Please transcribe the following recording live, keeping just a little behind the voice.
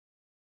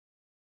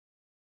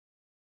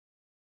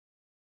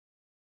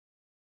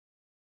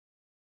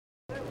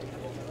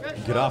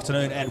Good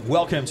afternoon and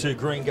welcome to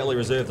Green Gully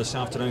Reserve this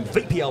afternoon.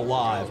 VPL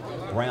Live,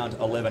 round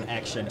 11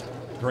 action.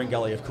 Green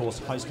Gully, of course,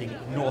 hosting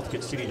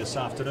Northcote City this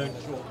afternoon.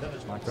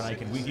 Mike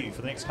Granakin with you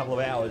for the next couple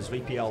of hours,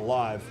 VPL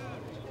Live.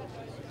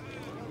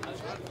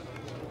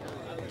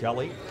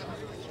 Gully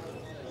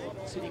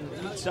sitting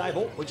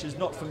mid-table, which is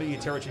not familiar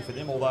territory for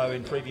them, although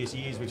in previous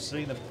years we've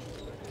seen them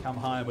come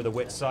home with a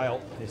wet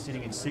sail. They're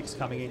sitting in 6th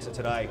coming into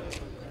today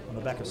on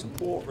the back of some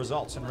poor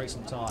results in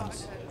recent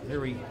times.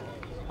 Very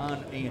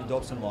un-Ian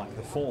Dobson-like,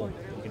 the form,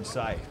 you can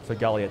say, for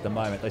Gully at the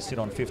moment. They sit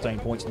on 15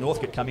 points.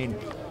 Northcote come in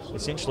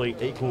essentially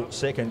equal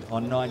second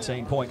on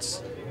 19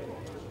 points.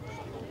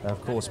 They're,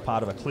 of course,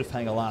 part of a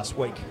cliffhanger last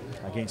week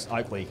against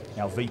Oakley,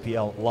 our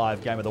VPL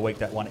Live game of the week,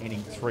 that one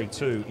ending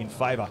 3-2 in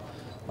favour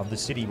of the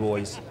City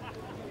Boys.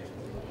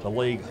 The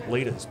league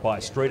leaders by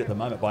a street at the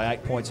moment by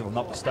 8 points, if I'm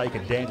not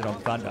mistaken. Dandenong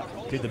Thunder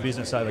did the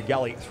business over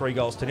Gully,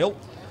 3-0.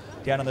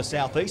 Down in the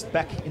southeast,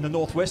 back in the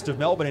northwest of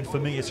Melbourne in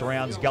familiar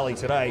surrounds, Gully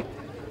today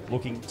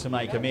looking to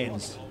make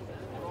amends.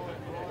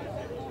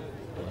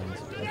 And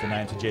as the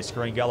name suggests,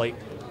 Green Gully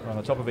on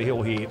the top of a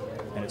hill here,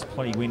 and it's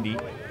plenty windy.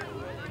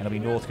 And it'll be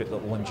Northcote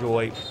that will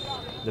enjoy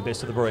the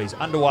best of the breeze.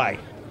 Underway.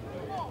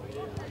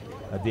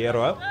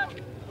 Adero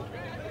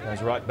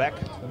goes right back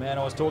to the man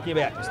I was talking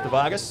about, Mr.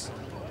 Vargas.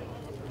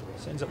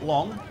 Sends it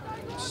long,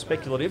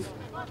 speculative.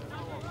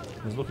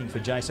 He was looking for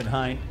Jason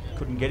Hayne,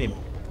 couldn't get him.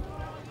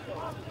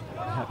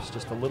 Perhaps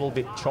just a little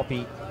bit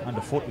choppy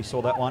underfoot, we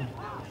saw that one.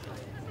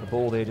 The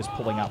ball there just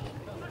pulling up.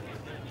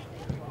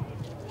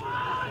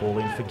 Ball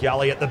in for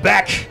Gully at the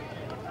back.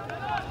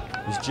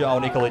 There's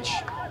Joel Nikolic.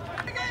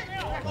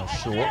 Goes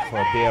short for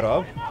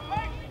Adero.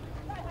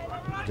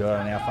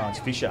 Adero now finds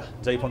Fisher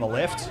deep on the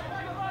left.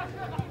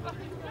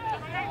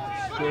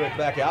 Screw it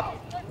back up.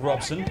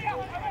 Robson.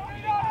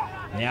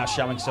 Now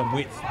showing some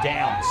width.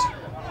 Downs.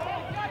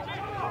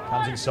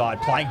 Comes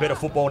inside. Playing better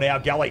football now,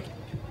 Gully.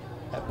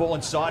 That ball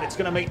inside. It's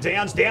going to meet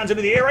Downs. Downs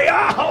into the area.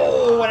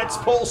 Oh, and it's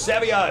Paul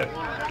Savio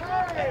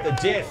at the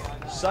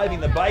death, saving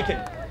the bacon.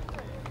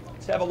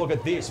 Let's have a look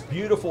at this.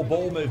 Beautiful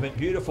ball movement.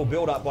 Beautiful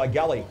build-up by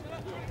Gully.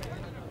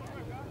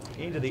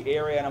 Into the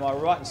area. And am I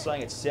right in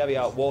saying it's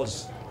Savio? It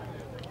was.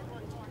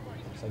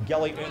 So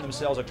Gully earned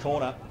themselves a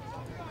corner.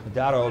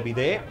 Madaro will be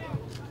there.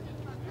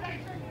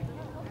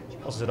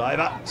 Tosses it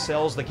over,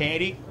 sells the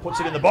candy, puts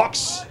it in the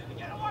box.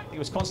 It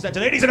was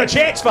Constantinides and a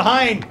chance for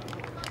Hayne.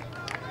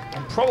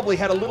 And probably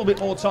had a little bit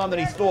more time than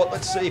he thought.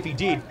 Let's see if he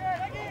did.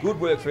 Good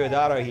work for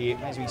Adaro here.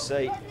 As we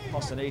see,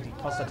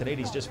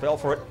 Constantinides just fell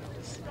for it.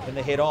 Then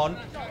the head on.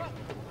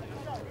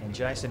 And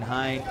Jason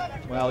Hayne,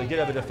 well, he did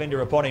have a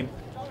defender upon him.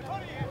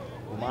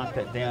 We'll mark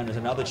that down as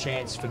another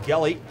chance for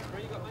Gully.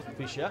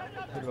 Fisher,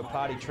 a bit of a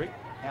party trick.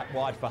 Out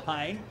wide for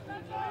Hayne.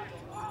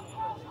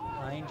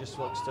 Hayne just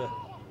looks to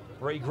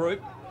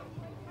regroup.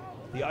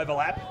 The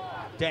overlap.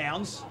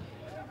 Downs.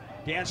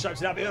 Downs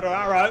shapes it up.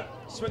 Adaro.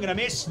 Swing and a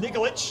miss.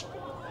 Nikolic.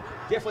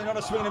 Definitely not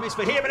a swing and a miss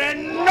for him. And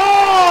then,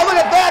 no! Look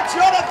at that!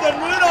 Jonathan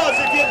Munoz,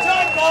 if you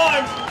don't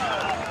mind.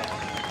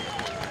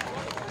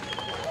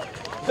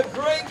 The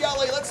Green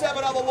Gully, let's have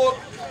another look.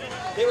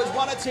 There was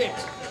one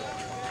attempt.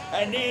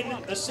 And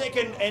then the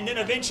second, and then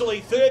eventually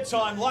third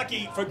time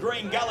lucky for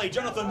Green Gully.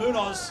 Jonathan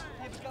Munoz.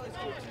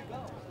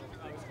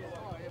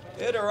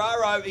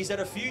 Adaro, he's had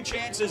a few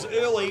chances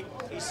early.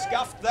 He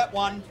scuffed that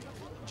one.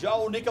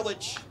 Joel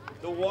Nikolic,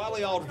 the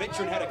wily old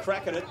veteran, had a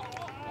crack at it.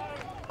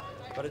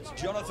 But it's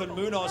Jonathan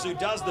Munoz who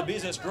does the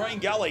business. Green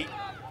Gully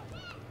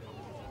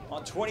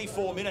on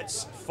 24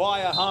 minutes,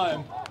 fire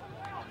home.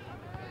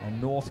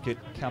 And Northcote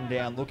come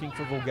down looking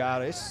for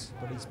Vulgaris,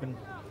 but he's been,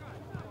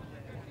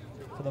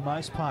 for the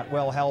most part,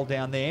 well held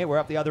down there. We're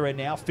up the other end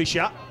now.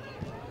 Fisher.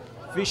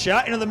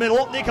 Fisher into the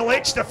middle.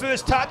 Nikolic, the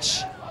first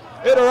touch.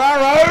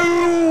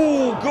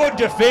 Adero, good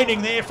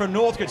defending there from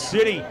Northcote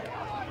City.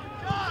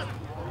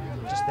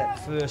 Just that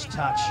first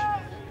touch.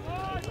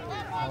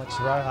 Alex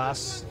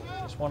Rojas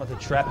just wanted to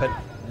trap it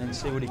and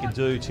see what he could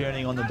do,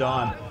 turning on the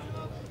dime.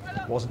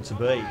 It wasn't to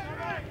be.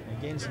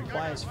 Again, some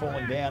players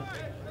falling down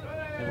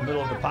in the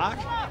middle of the park.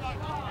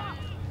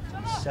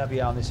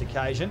 Savio on this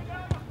occasion.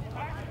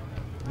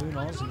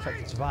 Munoz, in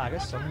fact it's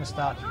Vargas. So I'm going to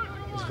start,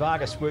 as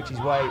Vargas works his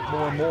way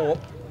more and more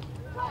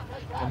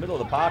in the middle of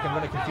the park, I'm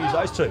going to confuse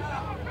those two.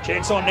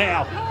 Chance on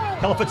now.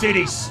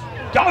 Kalafatidis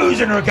goes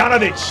in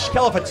Raganovic.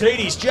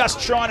 Kalafatidis just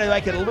trying to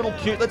make it a little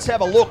cute. Let's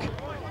have a look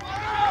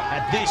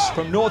at this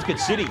from Northcote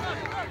City.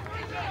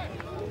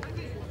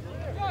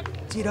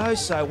 Did oh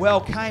so well.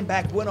 Came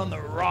back, went on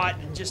the right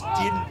and just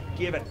didn't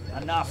give it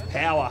enough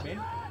power.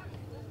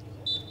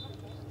 Looks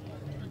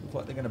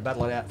like they're going to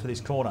battle it out for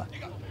this corner.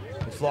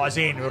 It flies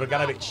in.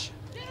 Raganovic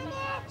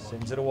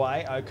sends it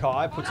away.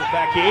 Okai puts it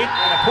back in.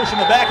 And a push in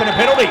the back and a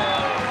penalty.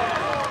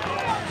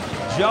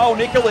 Joel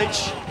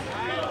Nikolic.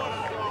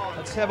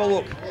 Let's have a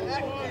look.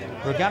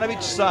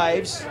 Raganovic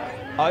saves.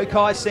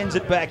 Okai sends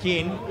it back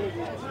in.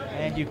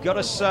 And you've got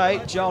to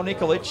say, Joel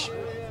Nikolic,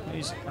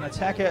 who's an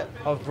attacker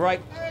of great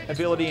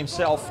ability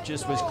himself,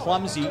 just was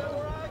clumsy,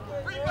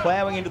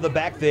 ploughing into the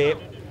back there.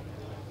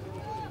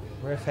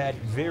 Ref had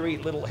very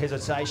little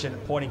hesitation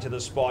pointing to the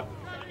spot.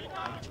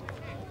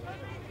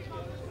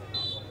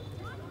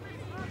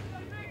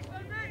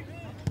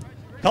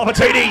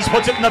 Calafatides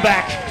puts it in the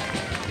back.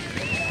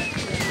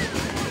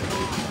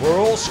 We're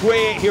all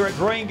square here at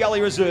Green Gully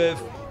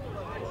Reserve.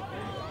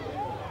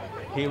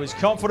 He was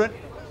confident.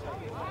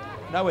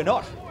 No, we're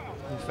not.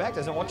 In fact,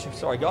 as I'm watching,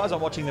 sorry guys,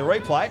 I'm watching the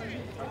replay.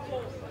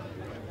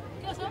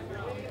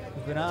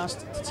 We've been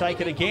asked to take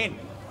it again.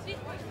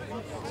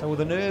 So will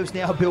the nerves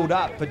now build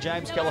up for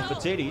James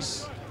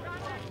Calafatides?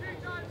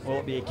 Will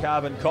it be a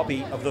carbon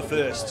copy of the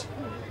first?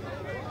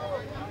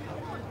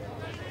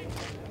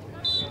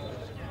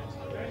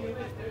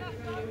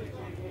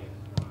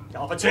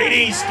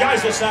 Calafatides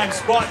goes the same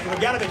spot.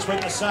 Roganovic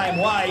went the same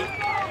way.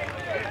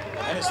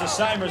 And it's the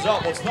same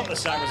result. Well, it's not the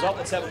same result.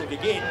 Let's have a look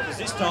again, because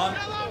this time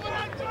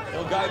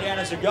it'll go down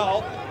as a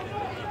goal.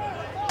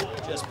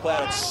 Just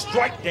ploughed it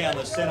straight down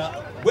the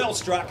centre. Well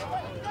struck.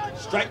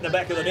 Straight in the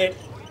back of the net.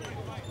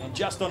 And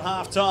just on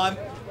half time,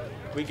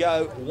 we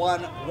go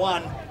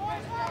 1-1.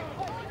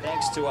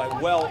 Thanks to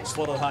a well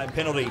slotted home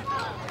penalty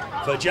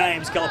for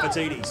James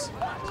Calafatides.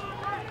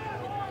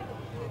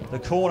 The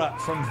corner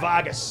from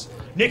Vargas.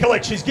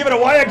 Nikolic has given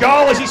away a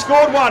goal as he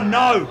scored one.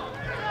 No.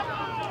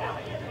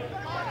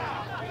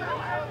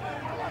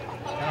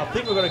 And I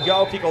think we've got a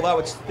goal kick, although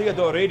it's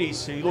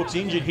Theodoridis who looks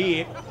injured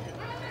here.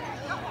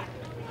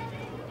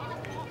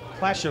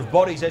 Clash of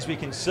bodies, as we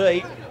can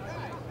see.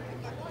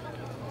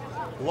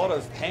 A lot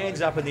of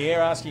hands up in the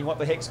air asking what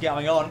the heck's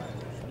going on.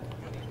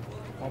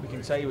 What we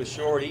can tell you with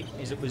surety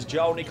is it was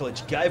Joel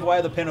Nikolic gave away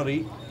the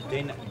penalty,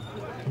 then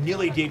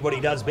nearly did what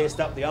he does best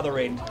up the other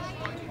end,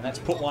 and that's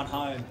put one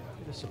home.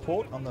 The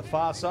support on the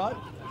far side.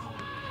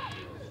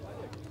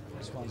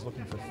 This one's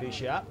looking for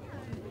Fisher. Back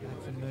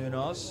for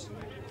Munoz.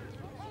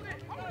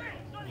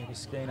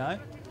 Agostino.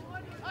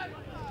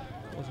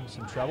 Causing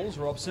some troubles.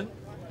 Robson.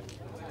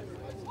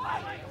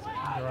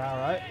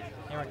 Guerrero.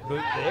 Eric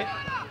Boot there.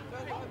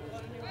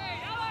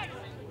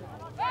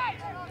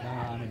 No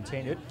harm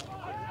intended.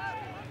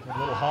 A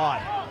little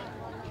high.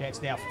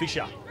 Chance now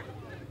Fisher.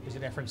 Is it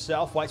there for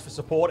himself? Waits for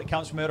support. It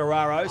comes from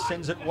Erderaro.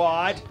 Sends it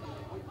wide.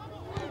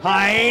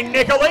 Hey,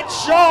 Nikolic.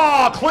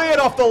 Oh, cleared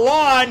off the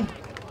line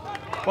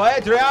by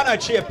Adriano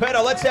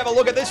Chiappetta. Let's have a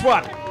look at this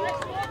one.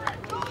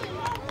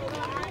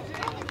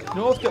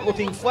 Northcote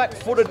looking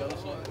flat-footed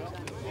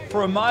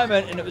for a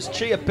moment, and it was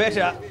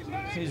Chiappetta,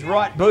 his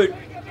right boot,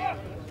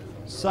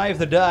 saved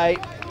the day.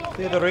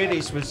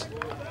 Theodoridis was,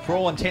 for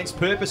all intents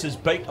purposes,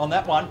 beat on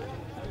that one.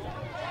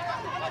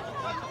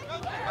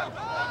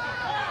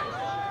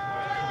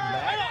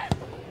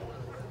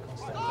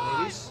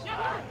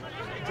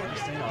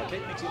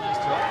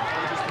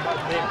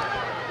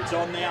 It's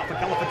on now for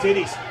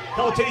Calafatides.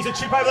 Calafatides a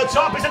chip over the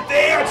top. Is it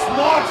there? It's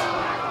not.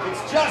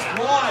 It's just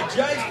wide.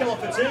 James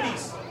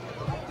Calafatides.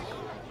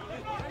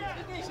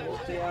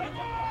 Down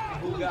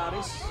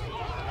Vulgaris.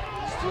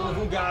 Still a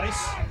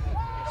Vulgaris.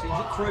 Sends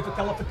it through for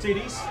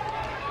Calafatides.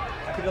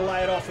 Happy to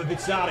lay it off for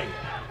Bizzarri.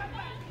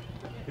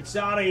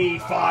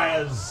 Bizzarri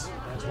fires.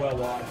 That's well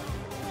wide.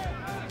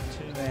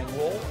 Two-man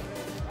wall.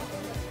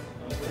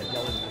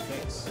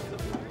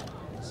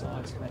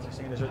 Matthew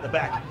Sanders are at the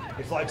back.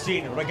 It floats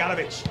in.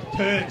 Roganovic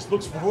turns,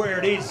 looks for where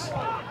it is.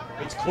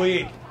 It's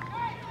cleared.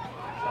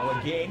 So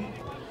again,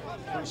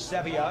 through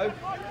Savio,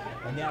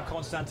 and now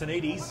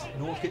Constantinides.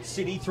 Northcote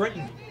City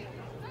threatened.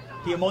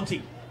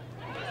 Piemonte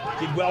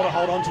did well to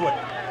hold on to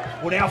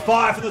it. Will now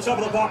fire from the top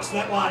of the box.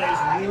 That one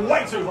is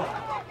way too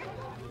high.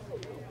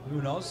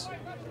 Munoz,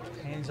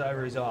 hands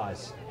over his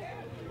eyes.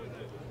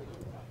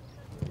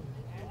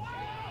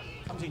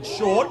 Comes in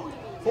short,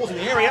 falls in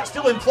the area,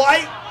 still in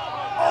play.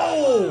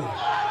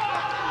 Oh!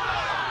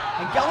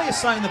 And Gully is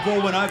saying the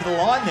ball went over the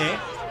line there.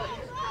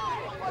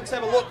 Let's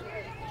have a look.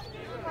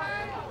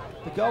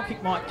 The goal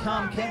kick might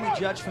come. Can we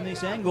judge from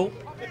this angle?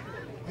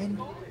 And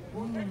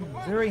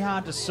very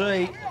hard to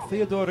see.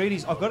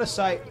 Theodoridis, I've got to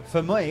say,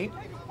 for me,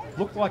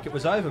 looked like it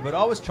was over, but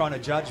I was trying to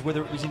judge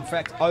whether it was in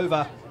fact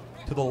over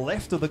to the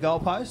left of the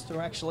goalpost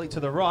or actually to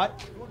the right.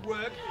 Good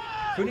work.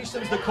 Finished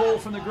the call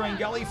from the Green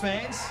Gully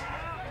fans.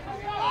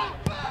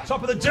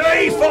 Top of the D,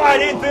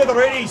 fired in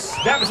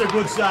Theodoridis. That was a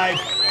good save.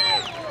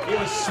 He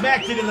was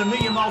smacked it in the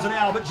million miles an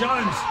hour, but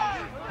Jones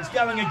is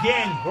going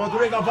again.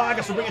 Rodrigo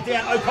Vargas will bring it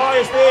down.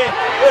 Okai is there.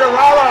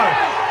 Erderaro.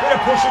 Bit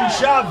of push and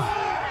shove.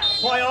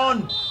 Play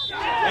on.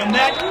 And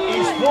that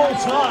is full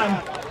time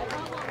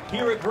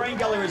here at Green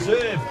Gully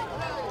Reserve.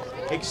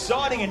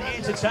 Exciting and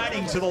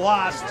entertaining to the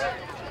last.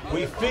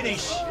 We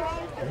finish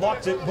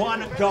locked at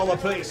 1 goal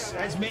apiece.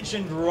 As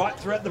mentioned right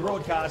throughout the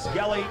broadcast,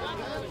 Gully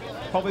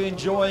probably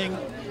enjoying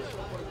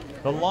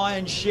the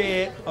lion's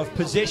share of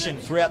possession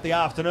throughout the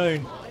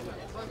afternoon.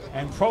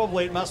 And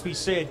probably, it must be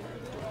said,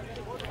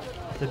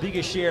 the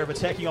biggest share of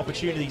attacking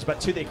opportunities. But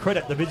to their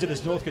credit, the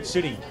visitors, Northcote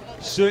City,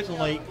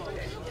 certainly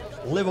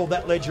levelled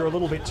that ledger a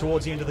little bit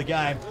towards the end of the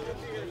game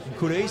and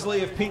could easily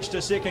have pinched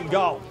a second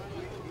goal.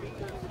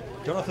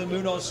 Jonathan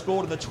Munoz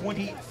scored in the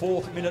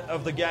 24th minute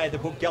of the game to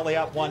put Gully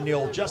up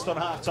 1-0 just on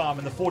half-time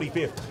in the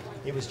 45th.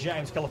 It was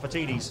James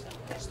Calafatides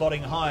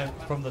slotting home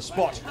from the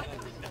spot.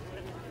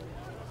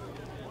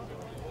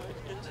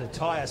 to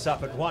tie us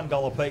up at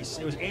 $1 apiece.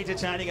 It was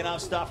entertaining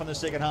enough stuff in the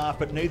second half,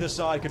 but neither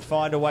side could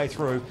find a way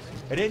through.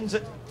 It ends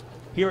at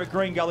here at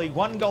Green Gully,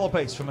 $1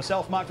 apiece. From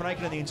myself, Mark Van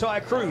Aken, and the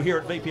entire crew here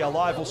at VPL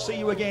Live. We'll see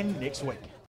you again next week.